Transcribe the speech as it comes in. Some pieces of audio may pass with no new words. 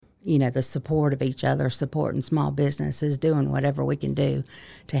the support of each other, supporting small businesses, doing whatever we can do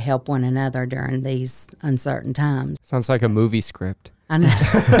to help one another during these uncertain times. Sounds like a movie script. I know.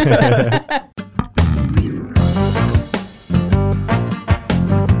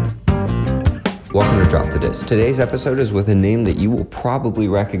 Welcome to Drop the Disc. Today's episode is with a name that you will probably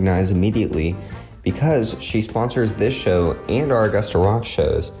recognize immediately because she sponsors this show and our Augusta Rock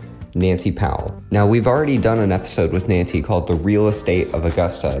shows, Nancy Powell. Now, we've already done an episode with Nancy called The Real Estate of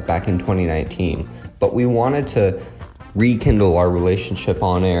Augusta back in 2019, but we wanted to rekindle our relationship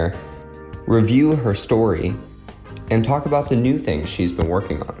on air, review her story, and talk about the new things she's been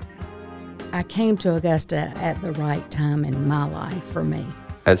working on. I came to Augusta at the right time in my life for me.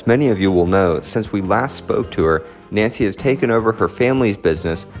 As many of you will know, since we last spoke to her, Nancy has taken over her family's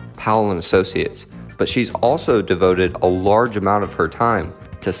business, Powell & Associates, but she's also devoted a large amount of her time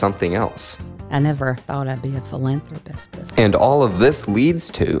to something else. I never thought I'd be a philanthropist. But And all of this leads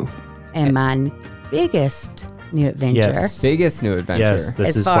to... And my biggest new adventure... Yes, biggest new adventure. Yes, this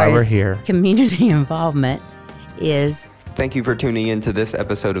as is far why we're as here. Community involvement is... Thank you for tuning in to this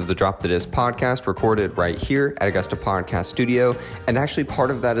episode of the Drop the Disc podcast, recorded right here at Augusta Podcast Studio. And actually,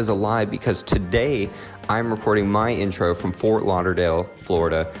 part of that is a lie because today I'm recording my intro from Fort Lauderdale,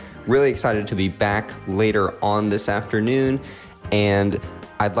 Florida. Really excited to be back later on this afternoon. And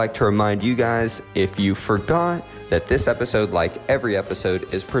I'd like to remind you guys, if you forgot, that this episode, like every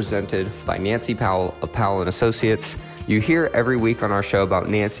episode, is presented by Nancy Powell of Powell & Associates. You hear every week on our show about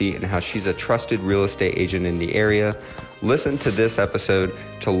Nancy and how she's a trusted real estate agent in the area. Listen to this episode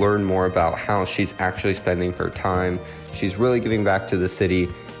to learn more about how she's actually spending her time. She's really giving back to the city.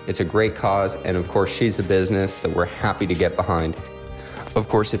 It's a great cause, and of course, she's a business that we're happy to get behind. Of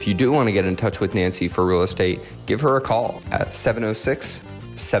course, if you do want to get in touch with Nancy for real estate, give her a call at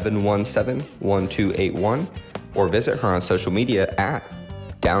 706-717-1281 or visit her on social media at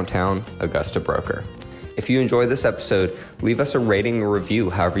Downtown Augusta Broker. If you enjoy this episode, leave us a rating or review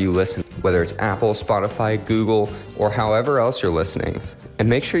however you listen, whether it's Apple, Spotify, Google, or however else you're listening. And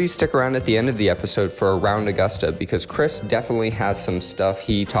make sure you stick around at the end of the episode for Around Augusta because Chris definitely has some stuff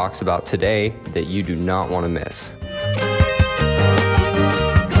he talks about today that you do not want to miss.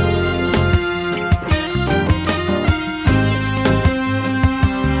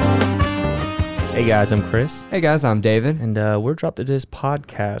 Hey guys, I'm Chris, Hey guys, I'm David. and we're Drop the Disc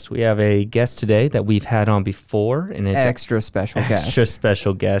podcast. We have a guest today that we've had on before, and it's Extra special guest. extra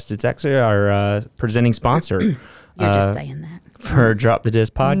special guest. It's actually our presenting sponsor You're just saying that. for Drop the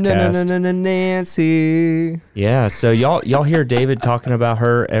Disc podcast. No, Nancy. Yeah, so y'all hear David talking about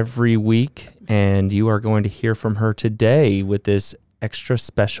her every week, and you are going to hear from her today with this extra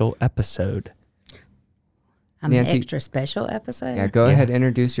special episode. I'm Nancy- an extra special episode. Yeah, go ahead,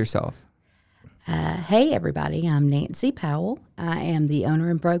 introduce yourself. Hey, everybody. I'm Nancy Powell. I am the owner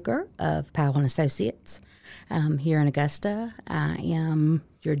and broker of Powell & Associates here in Augusta. I am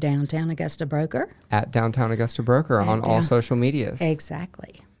your downtown Augusta broker. At Downtown Augusta Broker on all social medias.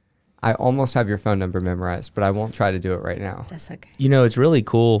 Exactly. I almost have your phone number memorized, but I won't try to do it right now. That's okay. You know, it's really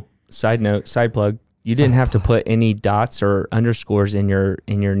cool. Side note, side plug. You didn't have to put any dots or underscores in your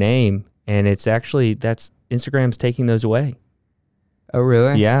name, and it's actually Instagram's taking those away. Oh,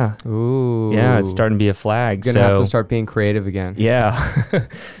 really? Yeah. Ooh. Yeah, it's starting to be a flag. Gonna have to start being creative again. Yeah.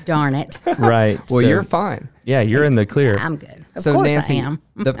 Darn it. Right. Well, So, you're fine. yeah, you're in the clear. I'm good. Of So course Nancy, I am.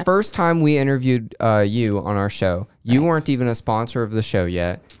 the first time we interviewed you on our show, you weren't even a sponsor of the show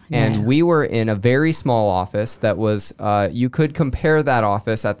yet. And we were in a very small office that was, you could compare that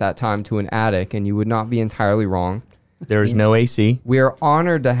office at that time to an attic, and you would not be entirely wrong. There's no AC. We are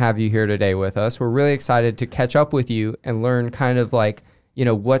honored to have you here today with us. We're really excited to catch up with you and learn kind of like,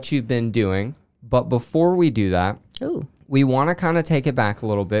 what you've been doing. But before we do that, Ooh. we want to kind of take it back a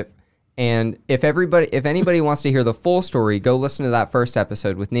little bit. And if anybody wants to hear the full story, go listen to that first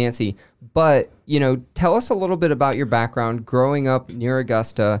episode with Nancy. But, tell us a little bit about your background growing up near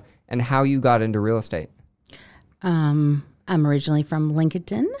Augusta and how you got into real estate. I'm originally from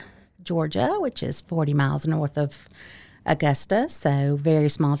Lincoln, Georgia, which is 40 miles north of Augusta. So very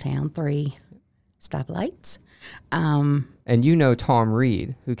small town, 3 stoplights. And you know Tom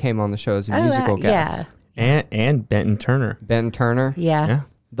Reed, who came on the show as a musical guest. And Benton Turner. Ben Turner. Yeah. Yeah.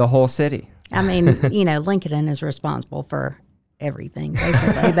 The whole city. I mean, Lincoln is responsible for everything,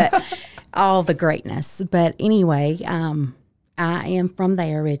 basically, but all the greatness. But anyway, I am from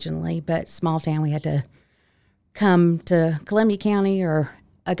there originally, but small town, we had to come to Columbia County or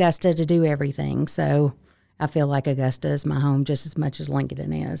Augusta to do everything. So I feel like Augusta is my home just as much as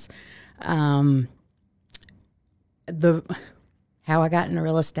Lincoln is. How I got into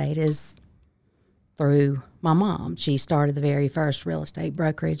real estate is through my mom. She started the very first real estate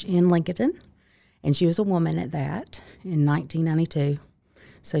brokerage in Lincoln, and she was a woman at that in 1992.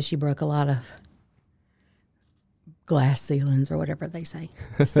 So she broke a lot of glass ceilings or whatever they say.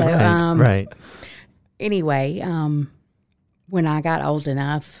 So, right. Anyway, when I got old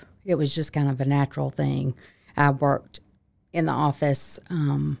enough, it was just kind of a natural thing. I worked in the office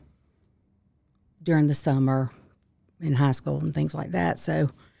during the summer in high school and things like that. So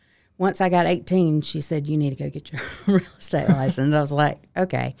once I got 18, she said, you need to go get your real estate license. I was like,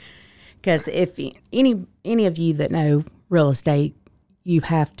 okay. Because if any of you that know real estate, you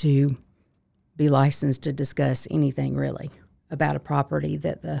have to be licensed to discuss anything really about a property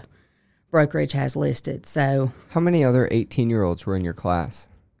that the brokerage has listed. So How many other 18-year-olds were in your class?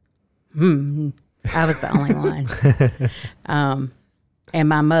 I was the only one. And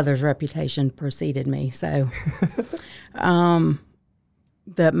my mother's reputation preceded me. So my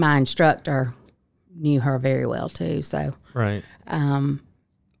instructor knew her very well too. So Right.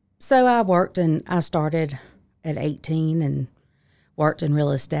 so I worked, and I started at 18 and worked in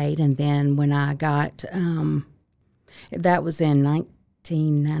real estate. And then when I got, that was in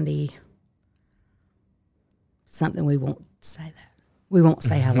 1990, something, we won't say that. We won't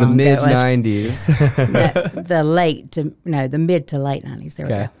say how The long ago it was. mid-90s. The mid to late 90s. There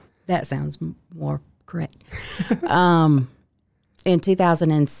we Okay. go. That sounds more correct. In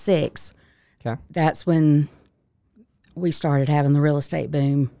 2006, Okay. that's when we started having the real estate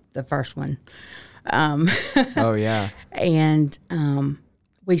boom, the first one. Oh, yeah. And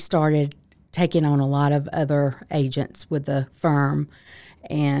we started taking on a lot of other agents with the firm,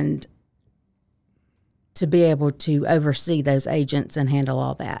 and to be able to oversee those agents and handle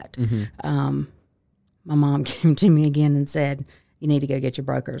all that. My mom came to me again and said, you need to go get your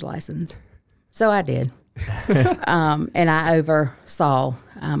broker's license. So I did. And I oversaw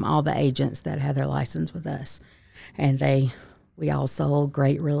all the agents that had their license with us. And we all sold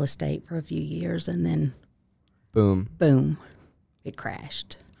great real estate for a few years, and then Boom. it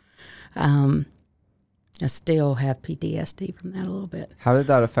crashed. I still have PTSD from that a little bit. How did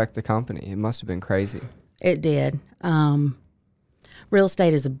that affect the company? It must have been crazy. It did. Real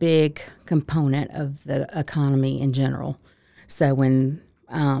estate is a big component of the economy in general. So when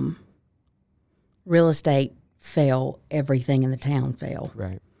real estate fell, everything in the town fell.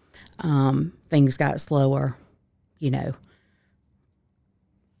 Right. Things got slower,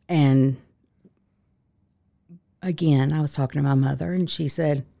 And again, I was talking to my mother, and she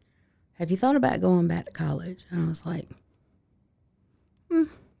said, have you thought about going back to college? And I was like,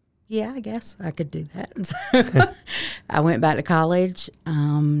 yeah, I guess I could do that. And so I went back to college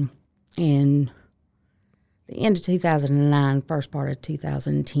in the end of 2009, first part of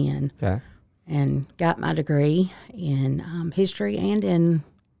 2010, Okay. and got my degree in history and in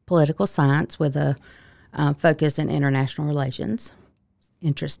political science with a focus in international relations.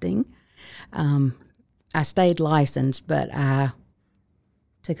 Interesting. I stayed licensed, but I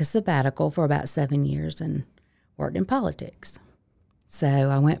took a sabbatical for about 7 years and worked in politics. So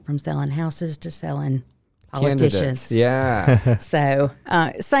I went from selling houses to selling politicians. Candidates. Yeah. So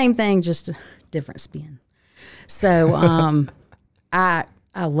same thing, just a different spin. So I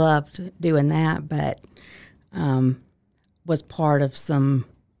loved doing that, but was part of some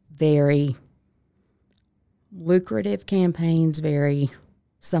very lucrative campaigns.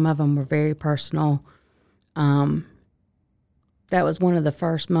 Some of them were very personal. That was one of the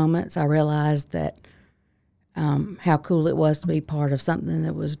first moments I realized that how cool it was to be part of something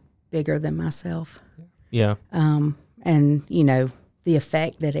that was bigger than myself. Yeah. And, the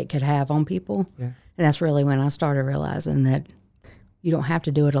effect that it could have on people. Yeah. And that's really when I started realizing that you don't have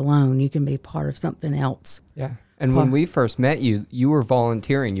to do it alone. You can be part of something else. Yeah. And when we first met you, you were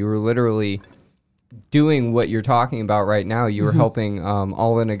volunteering. You were literally doing what you're talking about right now. You were helping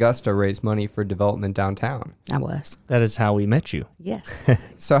All in Augusta raise money for development downtown. I was. That is how we met you. Yes.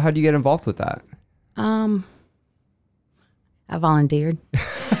 So how do you get involved with that? I volunteered.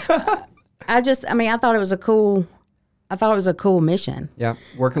 I thought it was a cool mission. Yeah.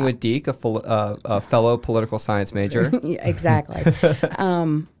 Working with Deke, a fellow political science major. Yeah, exactly.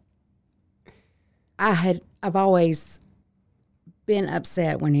 I've always been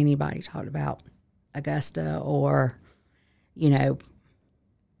upset when anybody talked about Augusta or,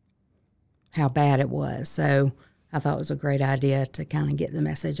 how bad it was. So I thought it was a great idea to kind of get the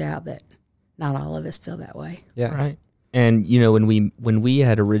message out that not all of us feel that way. Yeah. Right. And when we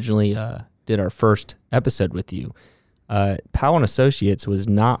had originally did our first episode with you, Powell and Associates was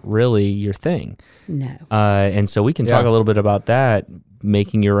not really your thing. No. And so we can talk a little bit about that,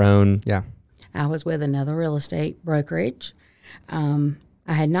 making your own. Yeah. I was with another real estate brokerage. I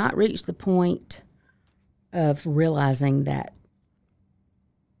had not reached the point of realizing that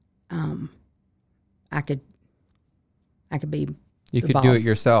I could be You the could boss. do it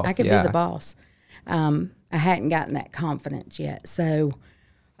yourself. I could yeah. be the boss. I hadn't gotten that confidence yet. So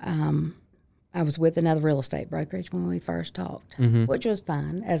I was with another real estate brokerage when we first talked, which was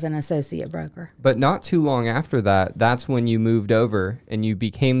fine as an associate broker. But not too long after that, that's when you moved over and you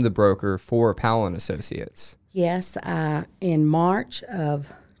became the broker for Powell and Associates. Yes, in March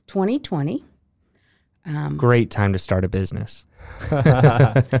of 2020. Great time to start a business.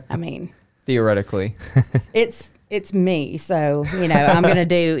 I mean, Theoretically. it's me, so I'm going to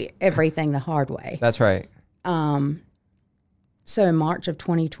do everything the hard way. That's right. So in March of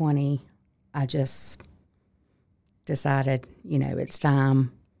 2020, I just decided, it's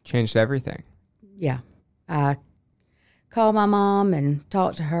time. Changed everything. Yeah. I called my mom and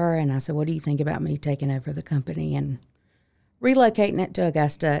talked to her, and I said, what do you think about me taking over the company and relocating it to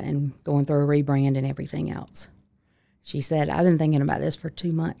Augusta and going through a rebrand and everything else? She said, I've been thinking about this for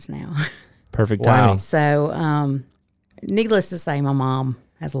 2 months now. Perfect Wow. timing. So, needless to say, my mom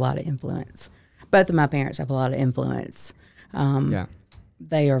has a lot of influence. Both of my parents have a lot of influence. Yeah.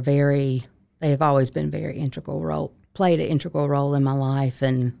 They have always been played an integral role in my life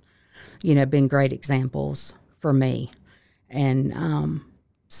and, been great examples for me. And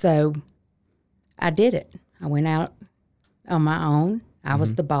so I did it. I went out on my own. I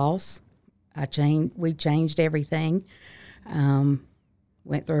was the boss. We changed everything.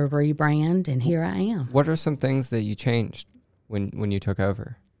 Went through a rebrand, and here I am. What are some things that you changed when you took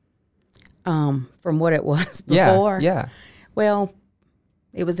over? From what it was before. Yeah. Well,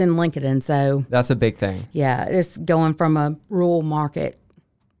 it was in Lincoln, so That's a big thing. yeah, it's going from a rural market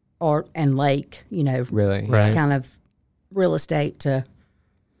and lake, Really. Right. kind of real estate to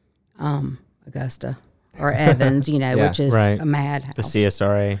Augusta or Evans, which is Right. a madhouse. The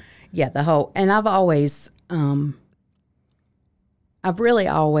CSRA. Yeah, and I've really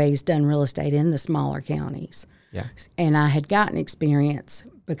always done real estate in the smaller counties. Yeah. And I had gotten experience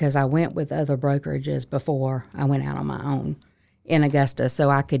because I went with other brokerages before I went out on my own in Augusta, so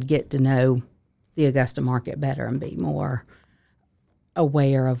I could get to know the Augusta market better and be more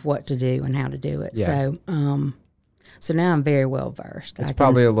aware of what to do and how to do it. Yeah. So now I'm very well versed. It's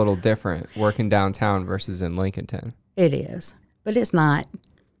probably a little different working downtown versus in Lincolnton. It is, but it's not.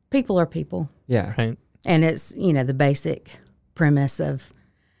 People are people. Yeah. Right. And it's, the basic premise of,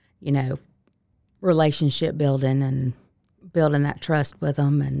 relationship building and building that trust with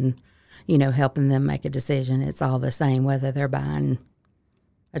them and, helping them make a decision. It's all the same, whether they're buying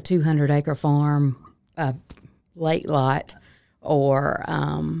a 200-acre farm, a lake lot, or,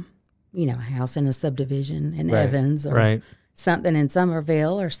 a house in a subdivision in Right. Evans or Right. something in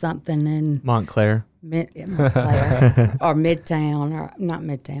Somerville or something in Montclair. Montclair or Midtown, or not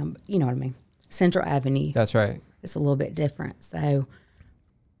Midtown, but you know what I mean. Central Avenue. That's right. It's a little bit different. So,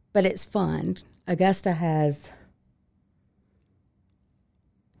 but it's fun. Augusta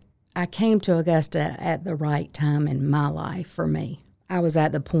I came to Augusta at the right time in my life for me. I was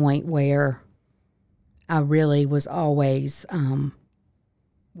at the point where I really was always,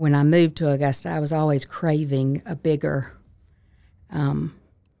 when I moved to Augusta, I was always craving a bigger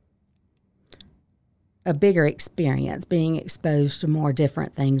experience, being exposed to more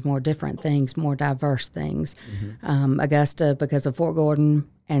different things, more diverse things. Augusta, because of Fort Gordon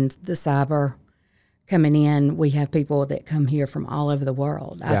and the cyber coming in, we have people that come here from all over the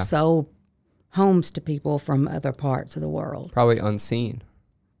world. Yeah. I've sold homes to people from other parts of the world. Probably unseen.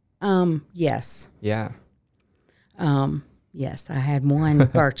 Yes. Yeah. Yes, I had one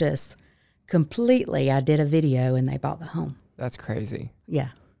purchase completely. I did a video and they bought the home. That's crazy. Yeah.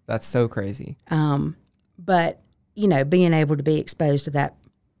 That's so crazy. But, being able to be exposed to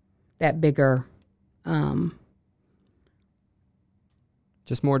that bigger,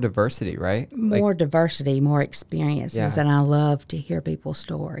 Just more diversity, right? more diversity, more experiences. Yeah. And I love to hear people's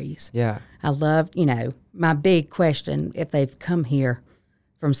stories. Yeah. I love, my big question, if they've come here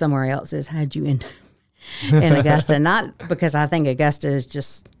from somewhere else, is how'd you end up in Augusta? Not because I think Augusta is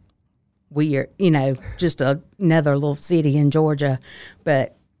just weird, just another little city in Georgia,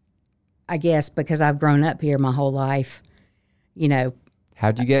 but I guess because I've grown up here my whole life,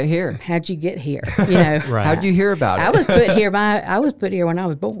 How'd you get here? how'd you get here? Right. How'd you hear about it? I was put here when I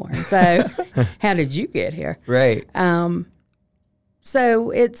was born. So how did you get here? Right. So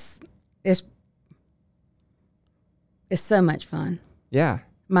it's so much fun. Yeah.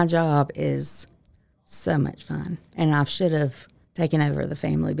 My job is so much fun, and I should have taken over the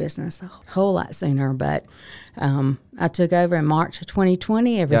family business a whole lot sooner, but I took over in March of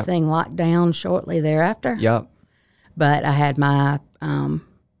 2020. Everything locked down shortly thereafter. Yep. But I had my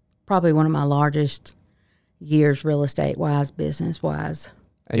probably one of my largest years, real estate wise, business wise.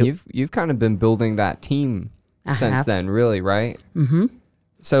 And you've kind of been building that team since then, really, right? Mm-hmm.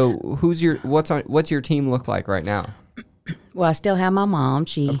 So what's your team look like right now? Well, I still have my mom.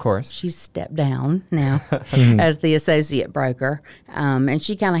 Of course. She's stepped down now as the associate broker. And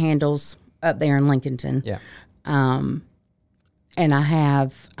she kind of handles up there in Lincolnton. Yeah. And I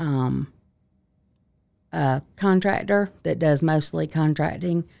have a contractor that does mostly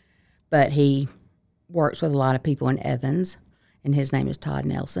contracting, but he works with a lot of people in Evans, and his name is Todd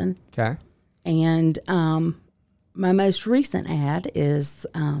Nelson. Okay. And my most recent ad is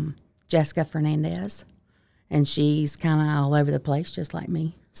Jessica Fernandez, and she's kind of all over the place just like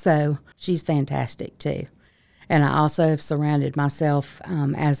me. So she's fantastic too. And I also have surrounded myself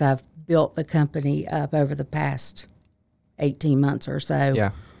as I've built the company up over the past 18 months or so.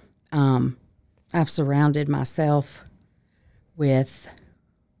 Yeah. I've surrounded myself with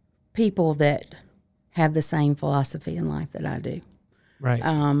people that have the same philosophy in life that I do. Right.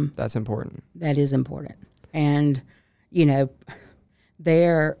 That's important. That is important. And, you know,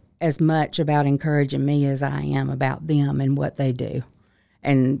 they're as much about encouraging me as I am about them and what they do.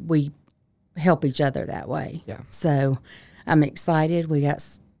 And we help each other that way. Yeah. So I'm excited. We got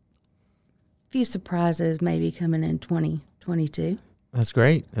a few surprises maybe coming in 2022. That's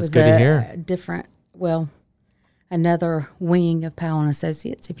great. That's with good to hear. Another wing of Powell and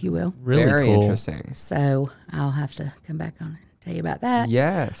Associates, if you will. Really Very cool. interesting. So I'll have to come back on and tell you about that.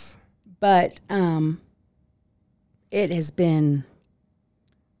 Yes. But it has been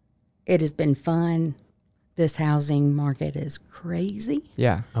fun. This housing market is crazy.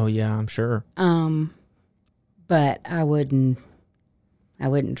 Yeah. Oh yeah, I'm sure. But I wouldn't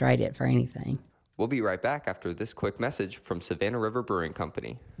trade it for anything. We'll be right back after this quick message from Savannah River Brewing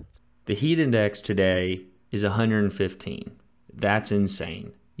Company. The heat index today is 115. That's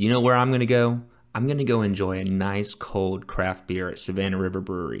insane. You know where I'm going to go? I'm going to go enjoy a nice cold craft beer at Savannah River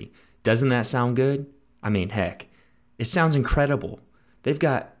Brewery. Doesn't that sound good? I mean, heck, it sounds incredible. They've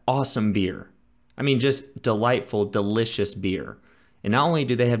got awesome beer. I mean, just delightful, delicious beer. And not only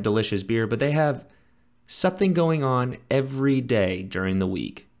do they have delicious beer, but they have something going on every day during the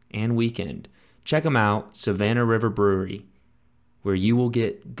week and weekend. Check them out, Savannah River Brewery, where you will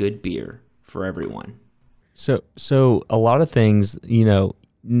get good beer for everyone. So a lot of things, you know,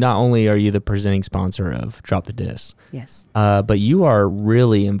 not only are you the presenting sponsor of Drop the Disc, Yes. but you are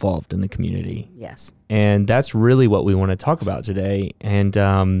really involved in the community. Yes. And that's really what we want to talk about today. And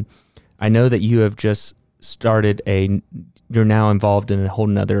I know that you have just started you're now involved in a whole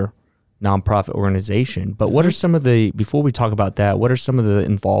nother nonprofit organization. But what are some of before we talk about that, what are some of the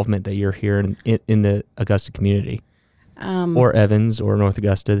involvement that you're here in the Augusta community? Or Evans or North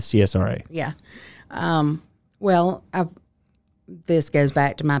Augusta, the CSRA? Yeah. Well, this goes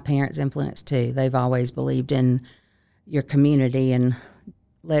back to my parents' influence too. They've always believed in your community, and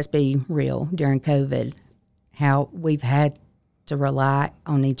let's be real, during COVID, how we've had to rely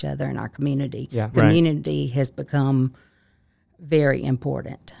on each other in our community. Yeah. Community has become very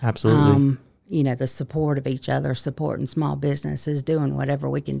important. Absolutely. You know, the support of each other, supporting small businesses, doing whatever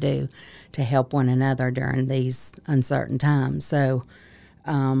we can do to help one another during these uncertain times. So,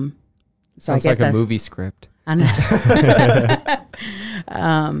 Sounds I guess like a that's movie script. I know.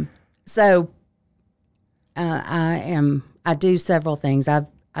 I do several things. I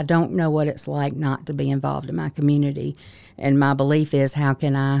don't know what it's like not to be involved in my community. And my belief is, how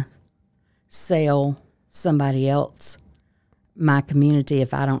can I sell somebody else my community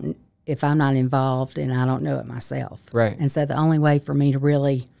if I'm not involved and I don't know it myself? Right. And so the only way for me to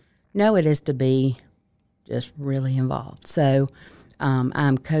really know it is to be just really involved. So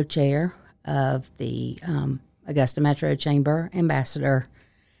I'm co-chair of the Augusta Metro Chamber Ambassador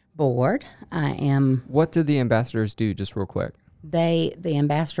Board. I am. What do the ambassadors do, just real quick? The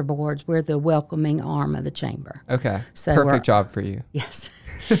ambassador boards, we're the welcoming arm of the chamber. Okay. So Perfect job for you. Yes.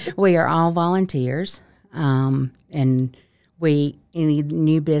 We are all volunteers. And any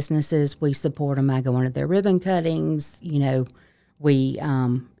new businesses, we support them. I go into their ribbon cuttings. You know, we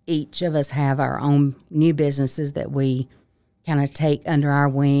each of us have our own new businesses that we kind of take under our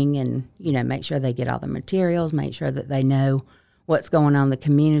wing, and, you know, make sure they get all the materials, make sure that they know what's going on in the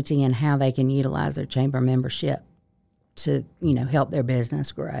community and how they can utilize their chamber membership to, you know, help their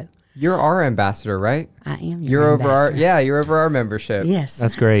business grow. You're our ambassador, right? I am. You're over you're over our membership. Yes.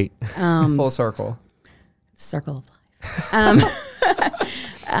 That's great. Full circle. Circle of life.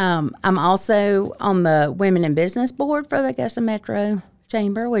 I'm also on the Women in Business Board for the Augusta Metro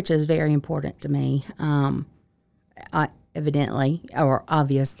Chamber, which is very important to me.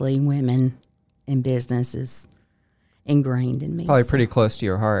 Obviously, women in business is ingrained in me. Probably pretty close to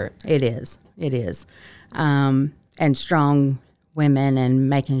your heart. It is. and strong women, and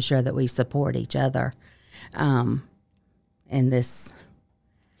making sure that we support each other. In this,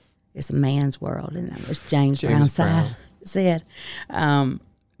 it's a man's world, and that was James Brown said.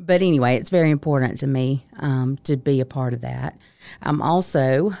 But anyway, it's very important to me to be a part of that. I'm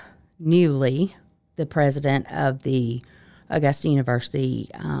also newly the president of the Augusta University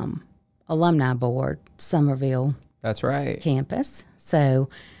Alumni Board, Summerville That's right. campus. So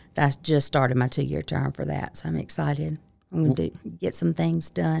that's just started my 2-year term for that. So I'm excited. I'm going to get some things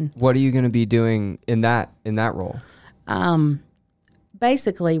done. What are you going to be doing in that role?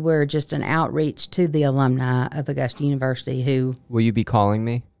 Basically, we're just an outreach to the alumni of Augusta University who... Will you be calling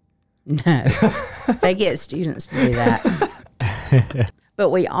me? No. They get students to do that. But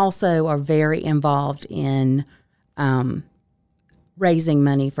we also are very involved in raising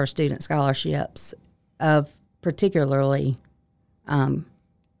money for student scholarships of particularly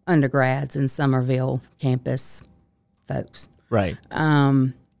undergrads and Summerville campus folks. Right.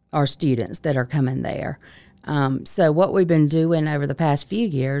 Or students that are coming there. So what we've been doing over the past few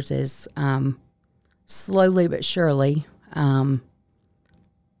years is slowly but surely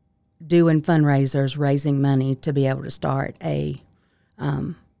doing fundraisers, raising money to be able to start a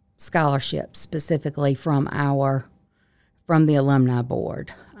scholarship specifically from the alumni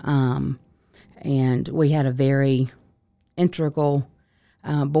board. And we had a very integral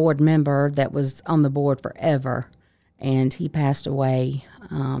board member that was on the board forever, and he passed away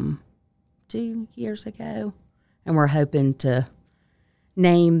 2 years ago, and we're hoping to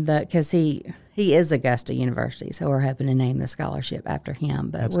name because he is Augusta University, so we're hoping to name the scholarship after him.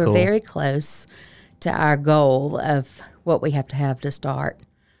 But That's we're cool. very close to our goal of what we have to have to start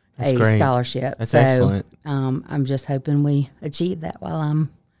That's a great. scholarship. That's so excellent. I'm just hoping we achieve that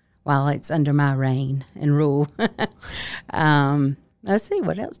while it's under my reign and rule. Let's see,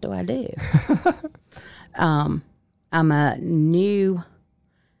 what else do I do? I'm a new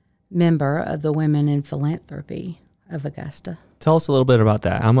member of the Women in Philanthropy of Augusta. Tell us a little bit about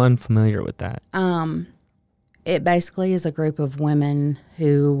that. I'm unfamiliar with that. It basically is a group of women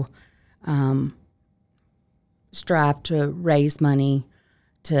who strive to raise money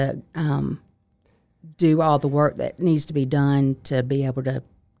to do all the work that needs to be done to be able to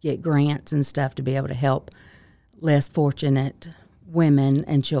get grants and stuff to be able to help less fortunate women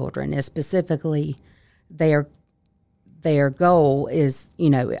and children. And specifically, their goal is,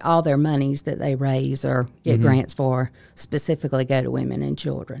 all their monies that they raise or get grants for specifically go to women and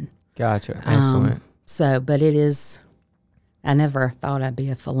children. Gotcha. Excellent. But it is, I never thought I'd be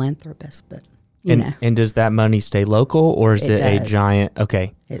a philanthropist, but, you know, And does that money stay local, or is It it a does. giant?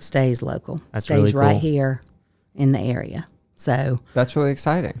 Okay. it stays local. That's stays really right cool. here in the area. So, That's really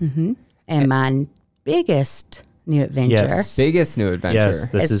exciting. and my biggest new adventure, Yes. Biggest new adventure. Yes,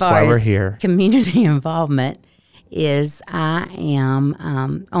 this as is far why we're as here. community involvement, is I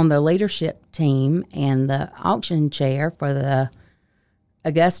am on the leadership team and the auction chair for the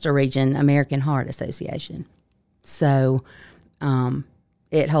Augusta Region American Heart Association. So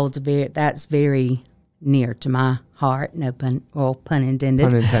it holds that's very near to my heart. No pun intended.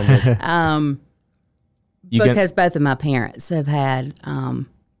 Pun intended. Because both of my parents have had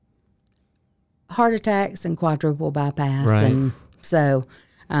heart attacks and quadruple bypass. Right. And so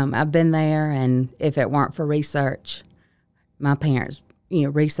I've been there, and if it weren't for research, my parents,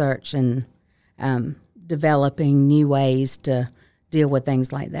 research and developing new ways to deal with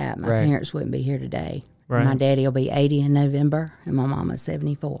things like that, my Right. parents wouldn't be here today. Right. My daddy will be 80 in November, and my mama's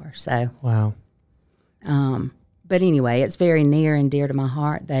 74. So, Wow. but anyway, it's very near and dear to my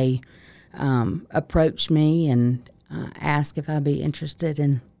heart. They approached me and asked if I'd be interested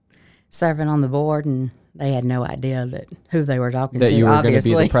in serving on the board, and they had no idea who they were talking that to. you were going to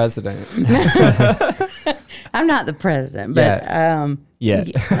be obviously, the president. I'm not the president, but Yet.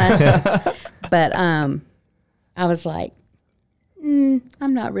 but I was like,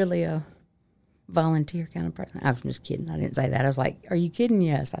 I'm not really a volunteer kind of person. I'm just kidding. I didn't say that. I was like, are you kidding?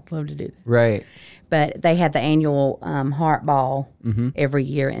 Yes, I'd love to do this. Right. But they have the annual Heart Ball every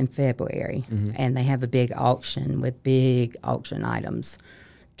year in February, and they have a big auction with big auction items,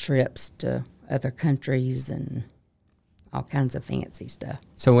 trips to other countries, and all kinds of fancy stuff.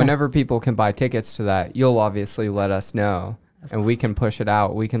 So whenever people can buy tickets to that, you'll obviously let us know, and we can push it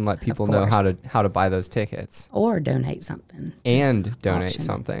out. We can let people know how to buy those tickets Or donate something. and donate auction.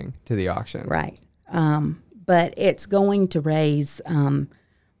 something to the auction. Right. But it's going to raise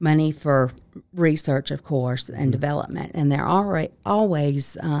money for research, of course, and development. And they're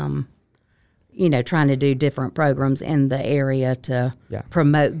always, trying to do different programs in the area to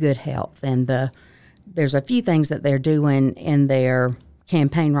promote good health. And there's a few things that they're doing in their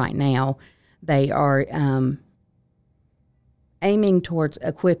campaign right now They are aiming towards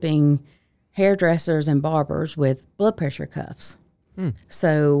equipping hairdressers and barbers with blood pressure cuffs.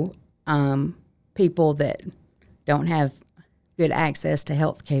 So people that don't have good access to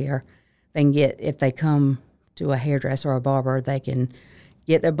health care, they can get, if they come to a hairdresser or a barber, they can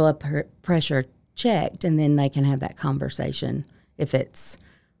get their blood pressure checked, and then they can have that conversation if it's,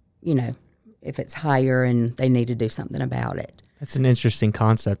 if it's higher and they need to do something about it. That's an interesting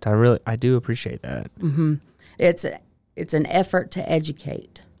concept. I do appreciate that. Mm-hmm. It's an effort to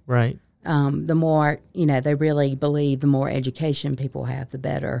educate. Right. The more, they really believe the more education people have, the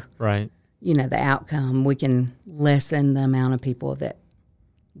better. Right. The outcome. We can lessen the amount of people that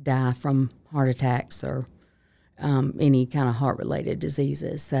die from heart attacks or any kind of heart-related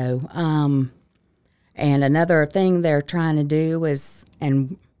diseases. So, and another thing they're trying to do is,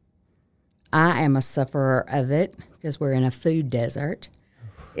 and I am a sufferer of it because we're in a food desert,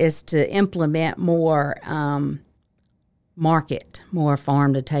 is to implement more more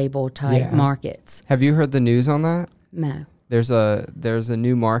farm-to-table type markets. Have you heard the news on that? No. There's a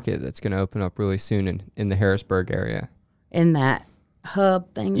new market that's going to open up really soon in the Harrisburg area. In that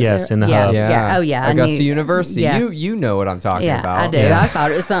hub thing? Yes, in the hub. Yeah. Oh, yeah. Augusta University. Yeah. You know what I'm talking about. I do. Yeah. I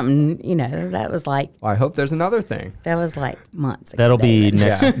thought it was something, that was like. Well, I hope there's another thing. That was like months ago. That'll be David.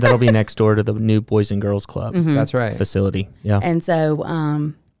 next. That'll be next door to the new Boys and Girls Club. That's right. Facility. Yeah. And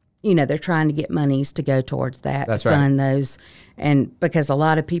so, they're trying to get monies to go towards that. That's fund those. And because a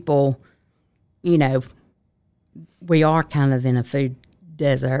lot of people, we are kind of in a food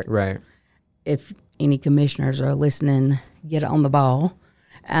desert. Right. If any commissioners are listening, get on the ball.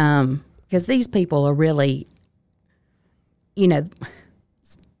 Because these people are really,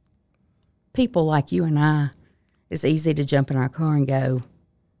 people like you and I, it's easy to jump in our car and go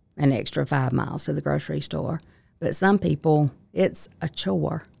an extra 5 miles to the grocery store. But some people, it's a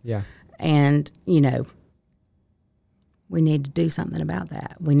chore. Yeah. And, we need to do something about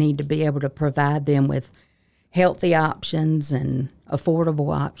that. We need to be able to provide them with healthy options and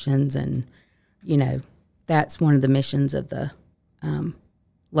affordable options. And, that's one of the missions of the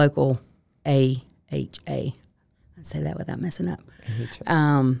local AHA. I say that without messing up.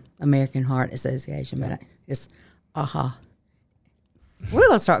 American Heart Association, but it's AHA. We're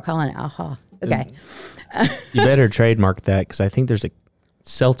going to start calling it AHA. Okay. You better trademark that because I think there's a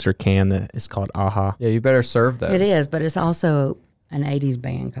seltzer can that is called AHA. Yeah, you better serve those. It is, but it's also an 80s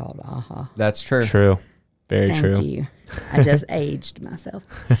band called AHA. That's true. True. Very true. Thank you. I just aged myself.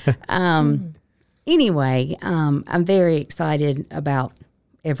 Anyway, I'm very excited about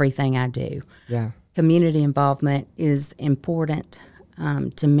everything I do. Yeah. Community involvement is important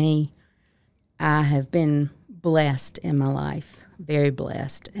to me. I have been blessed in my life, very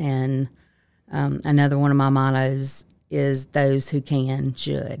blessed. And another one of my mottos is those who can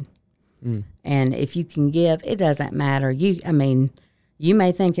should. And if you can give, it doesn't matter. You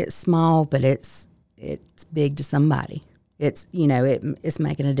may think it's small, but it's big to somebody. It's it's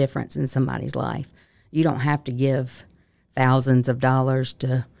making a difference in somebody's life. You don't have to give thousands of dollars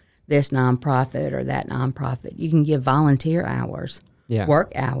to this nonprofit or that nonprofit. You can give volunteer hours,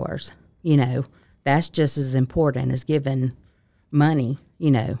 work hours. That's just as important as giving money.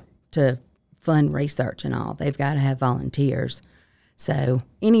 To fund research and all. They've got to have volunteers. So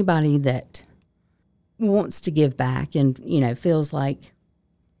anybody that wants to give back and, feels like,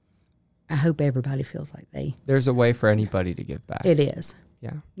 I hope everybody feels like There's a way for anybody to give back. It is.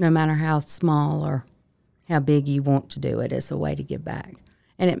 Yeah. No matter how small or how big you want to do it, it's a way to give back.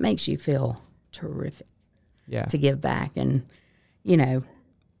 And it makes you feel terrific to give back. And,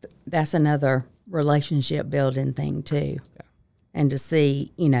 that's another relationship building thing too. Yeah. And to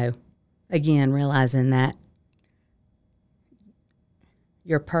see, again, realizing that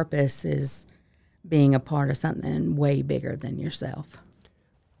your purpose is being a part of something way bigger than yourself.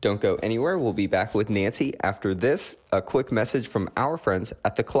 Don't go anywhere. We'll be back with Nancy after this. A quick message from our friends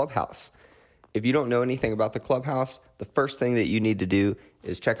at the Clubhouse. If you don't know anything about the Clubhouse, the first thing that you need to do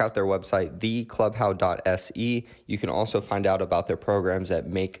is check out their website, theclubhouse.se. You can also find out about their programs at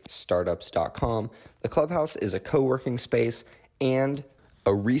makestartups.com. The Clubhouse is a co-working space and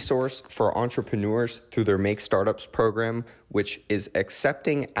a resource for entrepreneurs through their Make Startups program, which is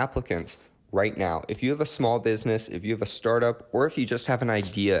accepting applicants right now. If you have a small business, if you have a startup, or if you just have an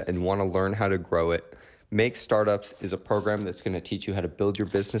idea and want to learn how to grow it, Make Startups is a program that's going to teach you how to build your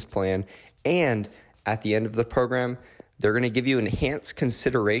business plan. And at the end of the program, they're going to give you enhanced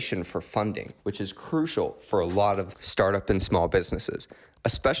consideration for funding, which is crucial for a lot of startup and small businesses.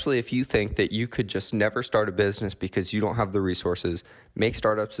 Especially if you think that you could just never start a business because you don't have the resources, Make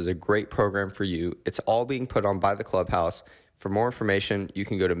Startups is a great program for you. It's all being put on by the Clubhouse. For more information, you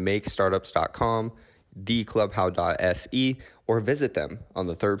can go to makestartups.com, theclubhouse.se, or visit them on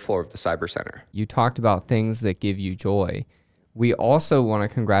the 3rd floor of the Cyber Center. You talked about things that give you joy. We also want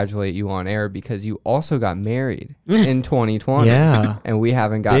to congratulate you on air because you also got married in 2020. Yeah. And we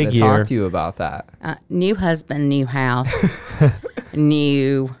haven't gotten Big to year. talk to you about that. New husband, new house,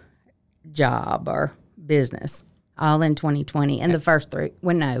 new job or business, all in 2020. And the first three,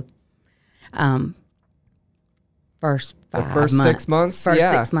 well, no, first 5 first months. 6 months? First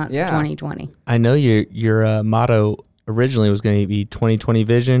Yeah, 6 months yeah. of 2020. I know your motto originally was going to be 2020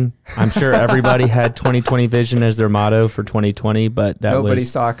 vision. I'm sure everybody had 2020 vision as their motto for 2020, but that Nobody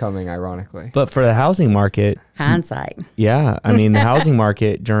was saw it coming, ironically. But for the housing market, Hindsight. yeah, I mean the housing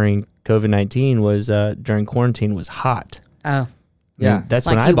market during COVID-19 was during quarantine was hot. Oh, Yeah. I mean, that's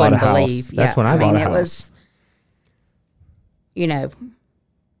like when I you bought a wouldn't house. believe. That's Yeah, when I bought a it house. was, you know,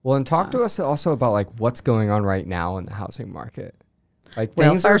 Well, and talk to us also about like what's going on right now in the housing market. Like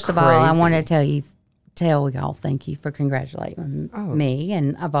well, things first are of all, I crazy. want to tell y'all thank you for congratulating me.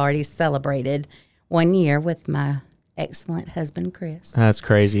 And I've already celebrated 1 year with my excellent husband, Chris. That's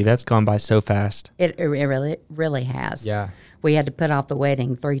crazy. That's gone by so fast. It really has. Yeah. We had to put off the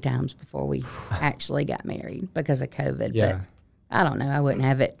wedding 3 times before we actually got married because of COVID. Yeah. But I don't know. I wouldn't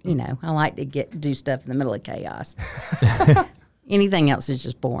have it. You know, I like to do stuff in the middle of chaos. Anything else is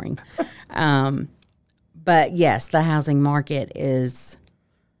just boring. But yes, the housing market is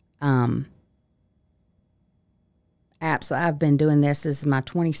absolutely. I've been doing this. This is my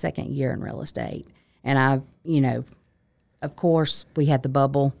 22nd year in real estate. And I've, you know, of course, we had the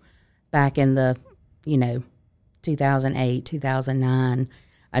bubble back in the, 2008, 2009.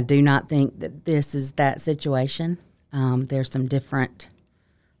 I do not think that this is that situation. There's some different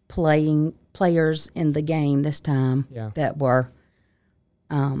players in the game this time that were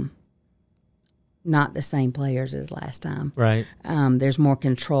not the same players as last time. Right. There's more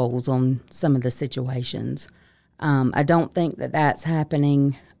controls on some of the situations. I don't think that that's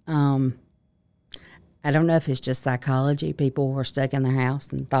happening. I don't know if it's just psychology. People were stuck in their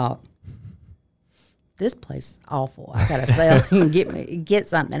house and thought, this place is awful. I got to sell and get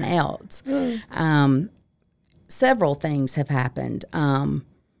something else. Several things have happened.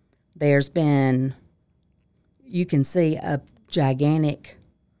 There's been, you can see a gigantic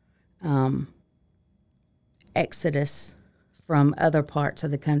exodus from other parts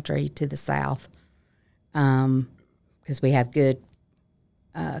of the country to the south because we have good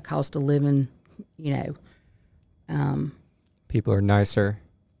cost of living, People are nicer.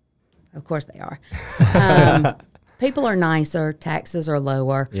 Of course they are. People are nicer. Taxes are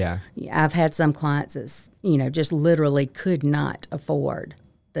lower. Yeah. I've had some clients that, just literally could not afford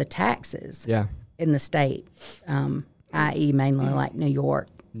the taxes in the state, i.e. mainly like New York.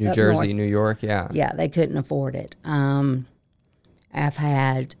 New up Jersey, north. New York, yeah. Yeah, they couldn't afford it. I've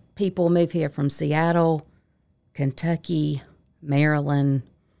had people move here from Seattle, Kentucky, Maryland,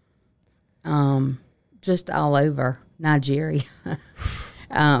 just all over, Nigeria.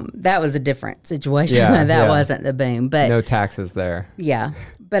 That was a different situation. Yeah, that yeah. wasn't the boom. But No taxes there. yeah,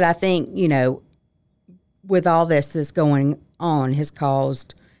 but I think, with all this that's going on has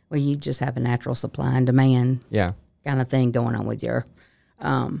caused, well, you just have a natural supply and demand Yeah. kind of thing going on with your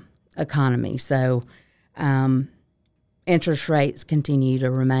economy. So interest rates continue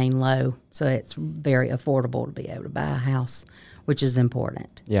to remain low. So it's very affordable to be able to buy a house, which is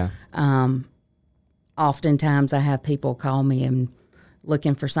important. Yeah. Oftentimes I have people call me and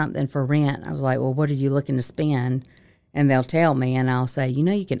looking for something for rent. I was like, well, what are you looking to spend? And they'll tell me, and I'll say,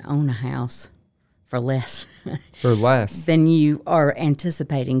 you can own a house for less For less. than you are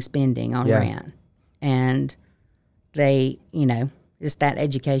anticipating spending on rent. And they, it's that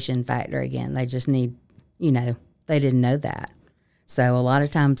education factor again. They just need, they didn't know that. So a lot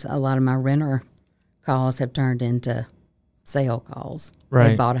of times, a lot of my renter calls have turned into sale calls. Right.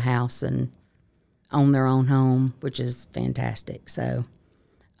 They bought a house and own their own home, which is fantastic. So,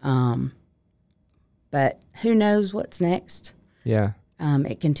 but who knows what's next? Yeah.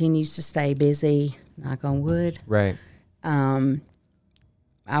 It continues to stay busy, knock on wood. Right. I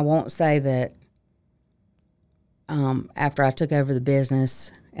won't say that after I took over the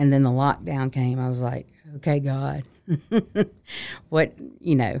business and then the lockdown came, I was like, okay, God, what,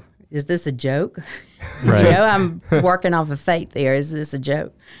 is this a joke? Right. I'm working off of faith there. Is this a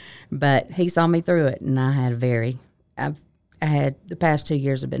joke? But he saw me through it, and I had the past 2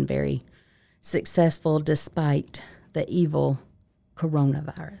 years have been very successful despite the evil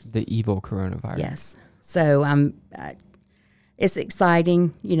coronavirus. The evil coronavirus. Yes. So it's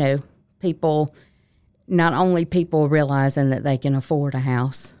exciting, people, not only people realizing that they can afford a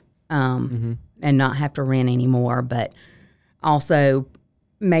house and not have to rent anymore, but also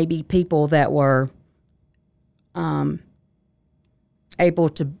maybe people that were able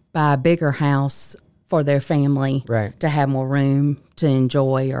to buy a bigger house for their family Right. to have more room to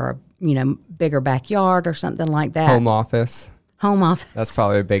enjoy, or bigger backyard or something like that. Home office. Home office. That's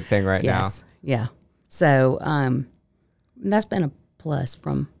probably a big thing right Yes. Yeah. So that's been a plus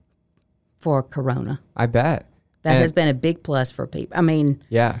for Corona. now. I bet. That And- has been a big plus for people. I mean,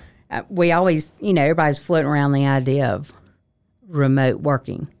 Yeah. we always, everybody's floating around the idea of remote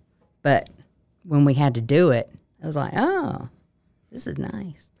working, but when we had to do it, I was like, oh, this is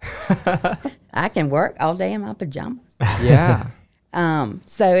nice. I can work all day in my pajamas. Yeah.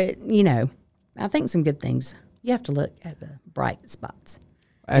 So I think some good things. You have to look at the bright spots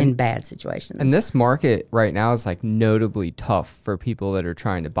in bad situations. And this market right now is like notably tough for people that are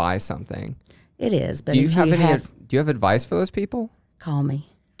trying to buy something. It is, but Do you if have you any? Do you have advice for those people? call me.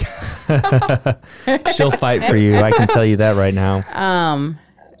 She'll fight for you. I can tell you that right now.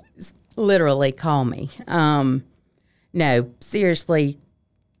 Literally call me. No, seriously,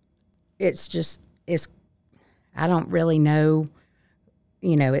 it's I don't really know,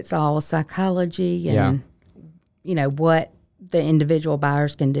 it's all psychology and, what the individual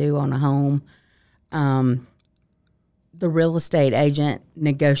buyers can do on a home. The real estate agent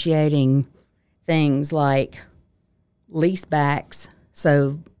negotiating things like lease backs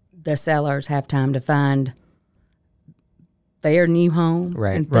so the sellers have time to find their new home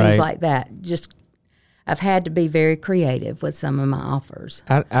and things Right. like that. I've had to be very creative with some of my offers.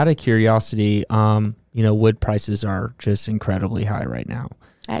 Out of curiosity, wood prices are just incredibly high right now.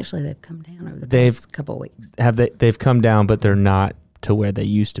 Actually, they've come down over the They've- past couple of weeks. They've come down, but they're not to where they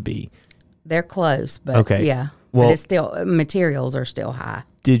used to be. They're close, but Okay. yeah. Well- but it's still, materials are still high.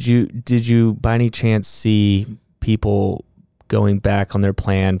 Did you by any chance see people going back on their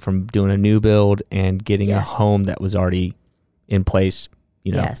plan from doing a new build and getting Yes. a home that was already in place?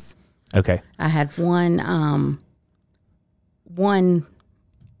 Yes. Okay. I had one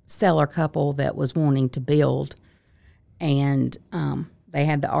seller couple that was wanting to build, and they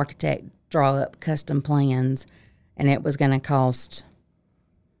had the architect draw up custom plans, and it was going to cost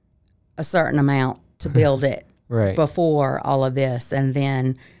a certain amount to build it Right. before all of this. And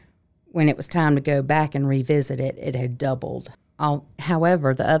then when it was time to go back and revisit it, it had doubled.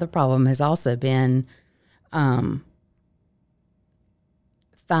 However, the other problem has also been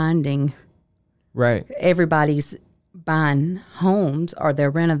finding. Right. Everybody's buying homes or they're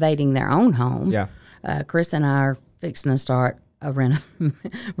renovating their own home. Yeah. Chris and I are fixing to start a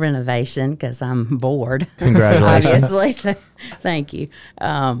renovation because I'm bored. Congratulations. Obviously, so thank you.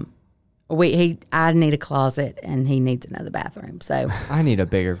 I need a closet and he needs another bathroom. So I need a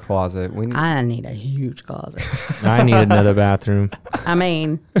bigger closet. I need a huge closet. I need another bathroom. I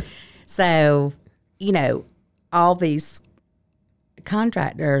mean, so, all these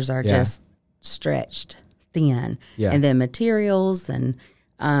contractors are Yeah. just stretched thin. Yeah. And then materials and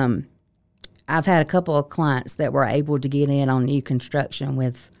I've had a couple of clients that were able to get in on new construction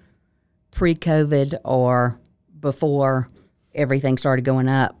with pre-COVID or before everything started going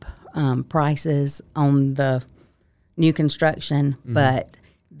up, prices on the new construction. Mm-hmm. But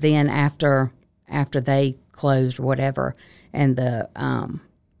then after they closed or whatever, and the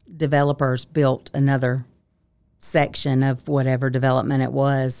developers built another section of whatever development it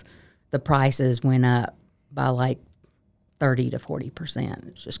was, the prices went up by like 30 to 40%.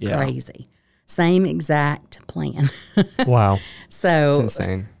 It's just Yeah. crazy. Same exact plan. Wow. So It's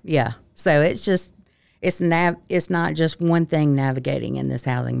insane. yeah. So it's just it's not just one thing navigating in this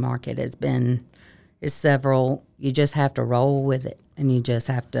housing market. It's several. You just have to roll with it, and you just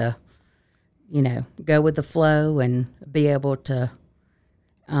have to, go with the flow and be able to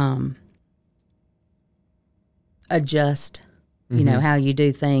adjust. How you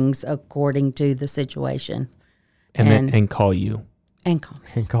do things according to the situation. And call you. And call me.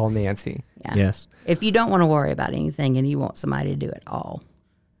 And call Nancy. Yeah. Yes. If you don't want to worry about anything and you want somebody to do it all,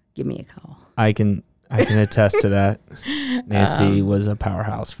 give me a call. I can attest to that. Nancy was a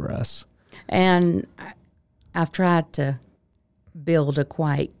powerhouse for us. And I've tried to build a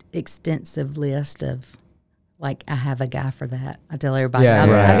quite extensive list of, like, I have a guy for that. I tell everybody, Yeah, I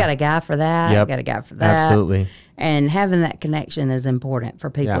yeah. got a guy for that. Yep. I got a guy for that. Absolutely. And having that connection is important for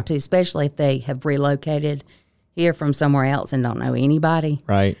people, Yeah. too, especially if they have relocated here from somewhere else and don't know anybody.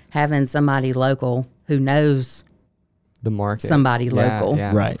 Right. Having somebody local who knows The market. somebody Yeah, local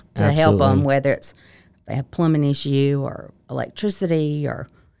yeah. Right. to help them, Absolutely. whether it's they have plumbing issue or electricity or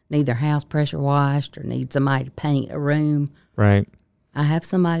need their house pressure washed or need somebody to paint a room, Right. I have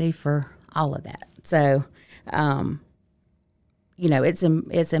somebody for all of that. So,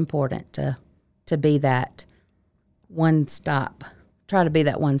 it's important to be that one-stop, try to be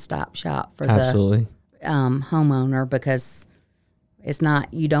that one-stop shop for Absolutely. the homeowner, because it's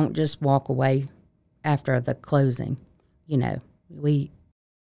not, you don't just walk away after the closing. We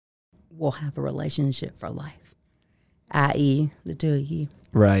will have a relationship for life, i.e. the two of you.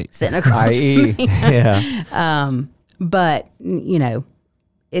 Right. Sitting across I.e. from me. Yeah. But,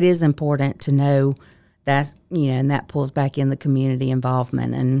 it is important to know that, and that pulls back in the community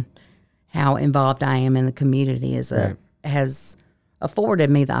involvement, and how involved I am in the community has afforded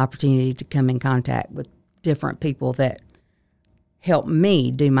me the opportunity to come in contact with different people that help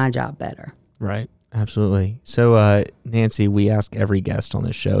me do my job better. Right. Absolutely. So, Nancy, we ask every guest on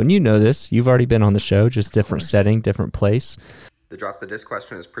this show, and you know this, you've already been on the show, just different setting, different place. The Drop the Disc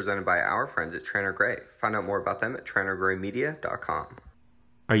question is presented by our friends at Tranter Gray. Find out more about them at trantergraymedia.com.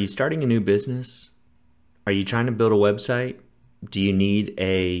 Are you starting a new business? Are you trying to build a website? Do you need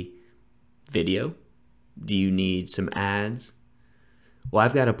a video? Do you need some ads? Well,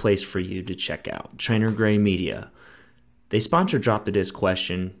 I've got a place for you to check out, Tranter Gray Media. They sponsor Drop the Disc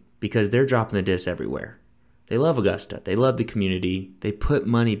question because they're dropping the disc everywhere. They love Augusta. They love the community. They put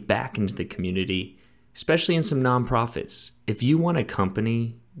money back into the community, especially in some nonprofits. If you want a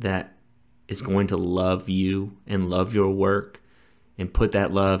company that is going to love you and love your work and put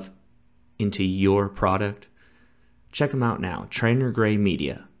that love into your product, check them out now, Tranter Gray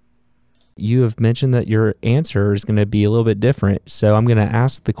Media. You have mentioned that your answer is going to be a little bit different, so I'm going to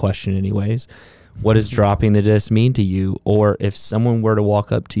ask the question anyways. What does dropping the disc mean to you? Or if someone were to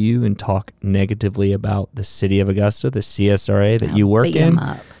walk up to you and talk negatively about the city of Augusta, the CSRA that you work Beat in, 'em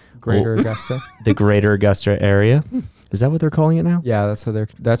up. Greater Augusta. the greater Augusta area, is that what they're calling it now? Yeah, that's what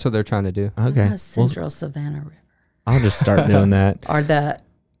they're trying to do. Okay. Well, Central Savannah River. I'll just start doing that. Or the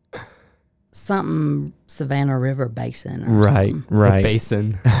something Savannah River Basin or Right, something. right. The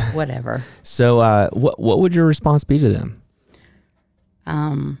basin. Whatever. So what would your response be to them?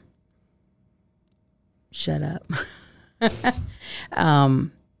 Shut up.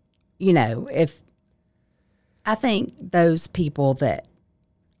 If I think those people that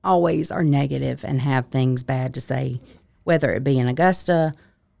always are negative and have things bad to say, whether it be in Augusta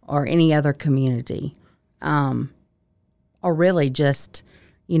or any other community, are really just,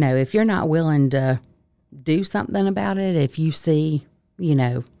 if you're not willing to do something about it, if you see,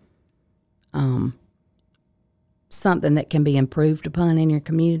 something that can be improved upon in your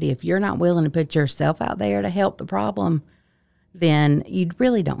community, if you're not willing to put yourself out there to help the problem, then you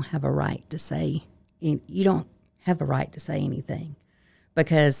really don't have a right to say, you don't have a right to say anything,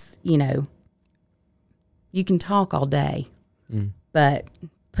 because, you can talk all day, but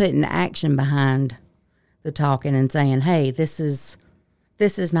putting action behind the talking and saying, hey, this is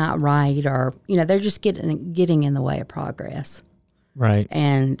not right, or, they're just getting in the way of progress. Right.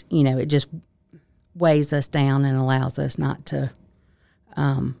 And, it just weighs us down and allows us not to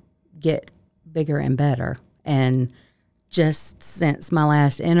get bigger and better. And just since my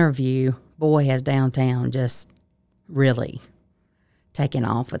last interview, boy, has downtown just really taken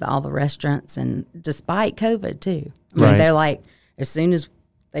off with all the restaurants, and despite COVID too. I mean, Right. they're like, as soon as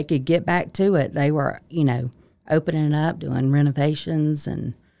they could get back to it, they were, opening up, doing renovations,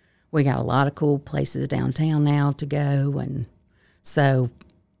 and we got a lot of cool places downtown now to go. And so,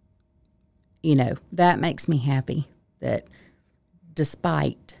 that makes me happy that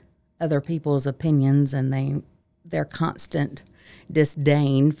despite other people's opinions and their constant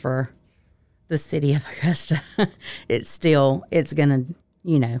disdain for the city of Augusta, it's gonna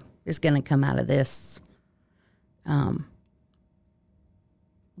come out of this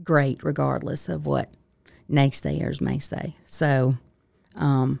great, regardless of what naysayers may say. So,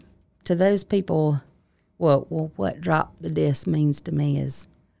 to those people, what drop the disc means to me is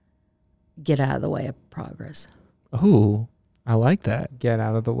get out of the way of progress. Ooh, I like that. Get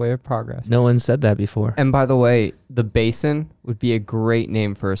out of the way of progress. No one said that before. And by the way, the Basin would be a great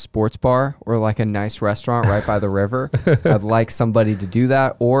name for a sports bar or like a nice restaurant right by the river. I'd like somebody to do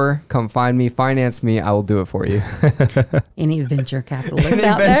that, or come find me, finance me. I will do it for you. Any venture capitalists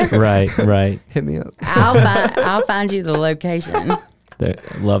out there? Right. Hit me up. I'll find you the location.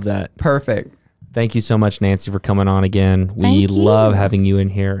 Love that. Perfect. Thank you so much, Nancy, for coming on again. We Thank you. love having you in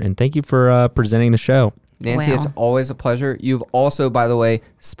here, and thank you for presenting the show. Nancy, it's Wow. always a pleasure. You've also, by the way,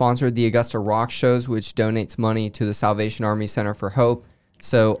 sponsored the Augusta Rock Shows, which donates money to the Salvation Army Center for Hope.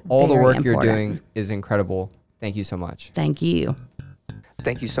 So all the Very work you're important. doing is incredible. Thank you so much. Thank you.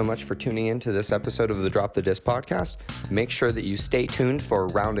 Thank you so much for tuning in to this episode of the Drop the Disc podcast. Make sure that you stay tuned for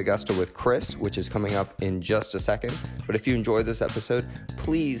Around Augusta with Chris, which is coming up in just a second. But if you enjoyed this episode,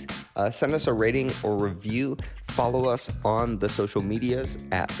 please send us a rating or review. Follow us on the social medias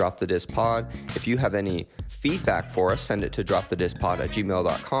at Drop the Disc Pod. If you have any feedback for us, send it to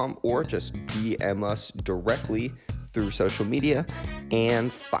dropthediscpod@gmail.com or just DM us directly through social media. And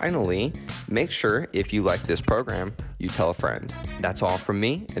finally, make sure if you like this program, you tell a friend. That's all from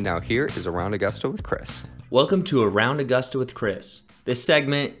me. And now here is Around Augusta with Chris. Welcome to Around Augusta with Chris. This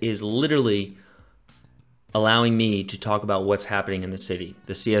segment is literally allowing me to talk about what's happening in the city,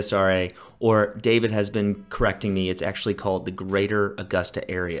 the CSRA, or David has been correcting me. It's actually called the Greater Augusta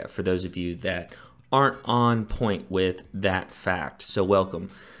Area, for those of you that aren't on point with that fact. So welcome.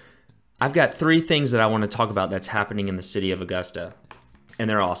 I've got 3 things that I want to talk about that's happening in the city of Augusta, and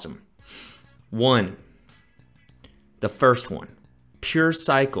they're awesome. 1, the first one, Pure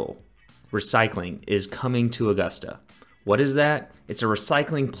Cycle Recycling is coming to Augusta. What is that? It's a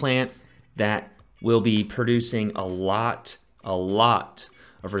recycling plant that will be producing a lot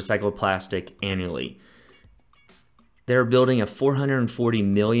of recycled plastic annually. They're building a $440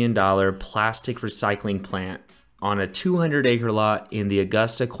 million plastic recycling plant on a 200-acre lot in the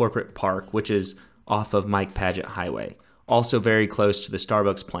Augusta Corporate Park, which is off of Mike Paget Highway, also very close to the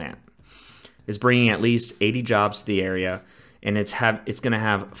Starbucks plant. It's bringing at least 80 jobs to the area, and it's going to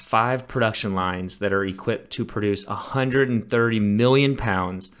have 5 production lines that are equipped to produce 130 million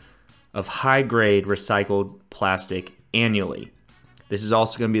pounds of high-grade recycled plastic annually. This is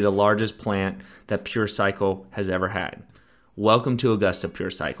also going to be the largest plant that Pure Cycle has ever had. Welcome to Augusta,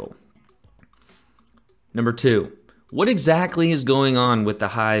 Pure Cycle. Number 2, what exactly is going on with the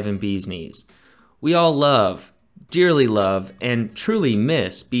Hive and Bee's Knees? We all love, dearly love, and truly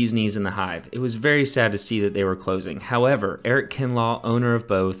miss Bee's Knees and the Hive. It was very sad to see that they were closing. However, Eric Kinlaw, owner of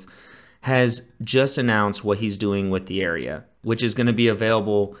both, has just announced what he's doing with the area, which is going to be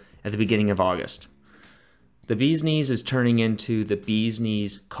available at the beginning of August. The Bee's Knees is turning into the Bee's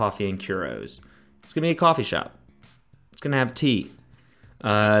Knees Coffee and Curos. It's going to be a coffee shop. It's going to have tea.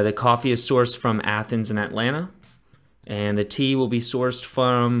 The coffee is sourced from Athens and Atlanta, and the tea will be sourced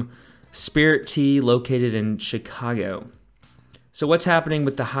from Spirit Tea located in Chicago. So what's happening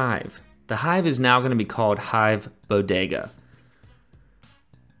with the Hive? The Hive is now going to be called Hive Bodega.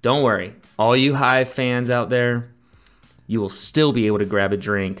 Don't worry, all you Hive fans out there, you will still be able to grab a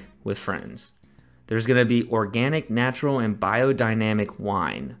drink with friends. There's going to be organic, natural, and biodynamic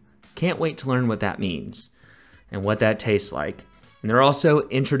wine. Can't wait to learn what that means and what that tastes like. And they're also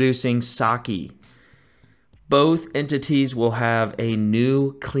introducing sake. Both entities will have a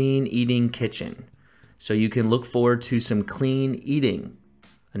new clean eating kitchen, so you can look forward to some clean eating.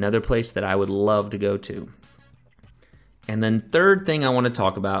 Another place that I would love to go to. And then third thing I want to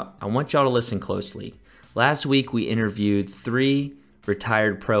talk about, I want y'all to listen closely. Last week we interviewed 3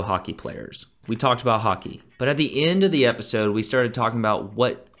 retired pro hockey players. We talked about hockey, but at the end of the episode we started talking about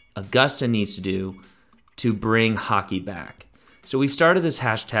what Augusta needs to do to bring hockey back. So we've started this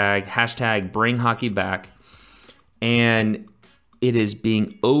hashtag Bring Hockey Back, and it is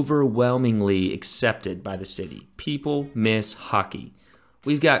being overwhelmingly accepted by the city. People miss hockey.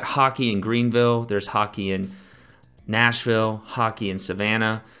 We've got hockey in Greenville. There's hockey in Nashville, hockey in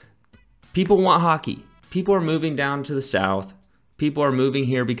Savannah. People want hockey. People are moving down to the south. People are moving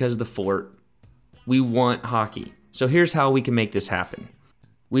here because of the fort. We want hockey. So here's how we can make this happen.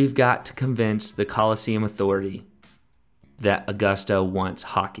 We've got to convince the Coliseum Authority that Augusta wants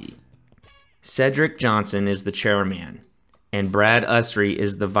hockey. Cedric Johnson is the chairman, and Brad Usry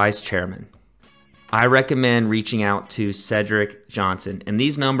is the vice chairman. I recommend reaching out to Cedric Johnson, and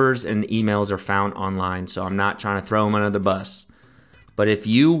these numbers and emails are found online, so I'm not trying to throw him under the bus. But if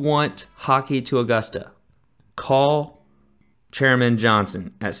you want hockey to Augusta, call Chairman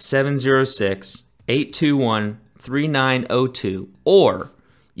Johnson at 706-821-3902, or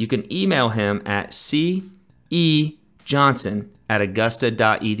you can email him at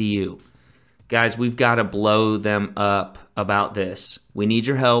cejohnson@augusta.edu. Guys, we've got to blow them up about this. We need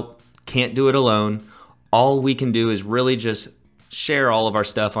your help. Can't do it alone. All we can do is really just share all of our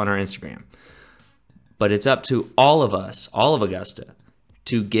stuff on our Instagram. But it's up to all of us, all of Augusta,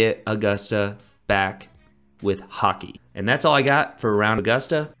 to get Augusta back with hockey. And that's all I got for Around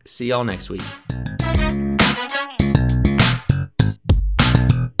Augusta. See y'all next week.